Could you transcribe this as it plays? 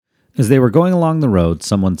As they were going along the road,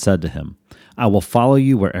 someone said to him, "I will follow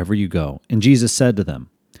you wherever you go." And Jesus said to them,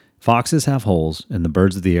 "Foxes have holes, and the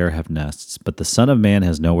birds of the air have nests, but the Son of Man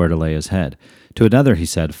has nowhere to lay his head." To another he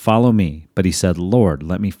said, "Follow me." But he said, "Lord,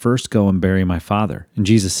 let me first go and bury my father." And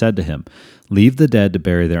Jesus said to him, "Leave the dead to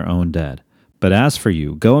bury their own dead. But as for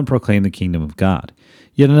you, go and proclaim the kingdom of God."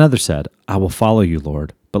 Yet another said, "I will follow you,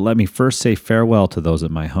 Lord, but let me first say farewell to those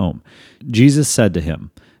at my home." Jesus said to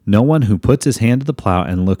him, "No one who puts his hand to the plow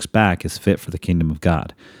and looks back is fit for the kingdom of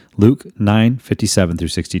God." Luke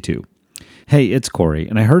 9:57-62. Hey, it's Corey,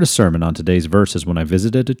 and I heard a sermon on today's verses when I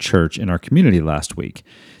visited a church in our community last week.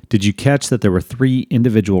 Did you catch that there were 3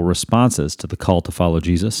 individual responses to the call to follow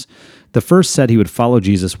Jesus? The first said he would follow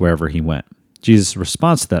Jesus wherever he went. Jesus'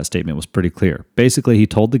 response to that statement was pretty clear. Basically, he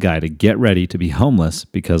told the guy to get ready to be homeless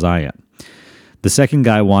because I am. The second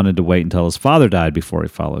guy wanted to wait until his father died before he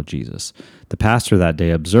followed Jesus. The pastor that day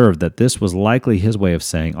observed that this was likely his way of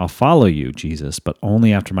saying, "I'll follow you, Jesus, but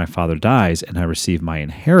only after my father dies and I receive my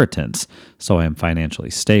inheritance, so I am financially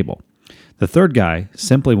stable." The third guy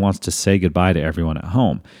simply wants to say goodbye to everyone at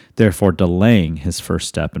home, therefore delaying his first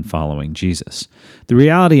step in following Jesus. The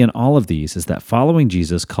reality in all of these is that following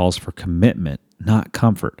Jesus calls for commitment, not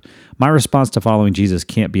comfort. My response to following Jesus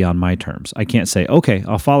can't be on my terms. I can't say, "Okay,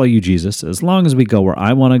 I'll follow you, Jesus, as long as we go where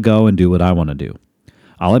I want to go and do what I want to do."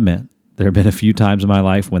 I'll admit, there have been a few times in my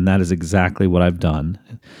life when that is exactly what I've done.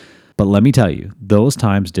 But let me tell you, those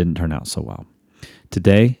times didn't turn out so well.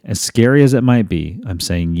 Today, as scary as it might be, I'm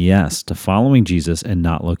saying yes to following Jesus and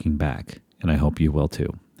not looking back. And I hope you will too.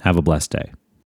 Have a blessed day.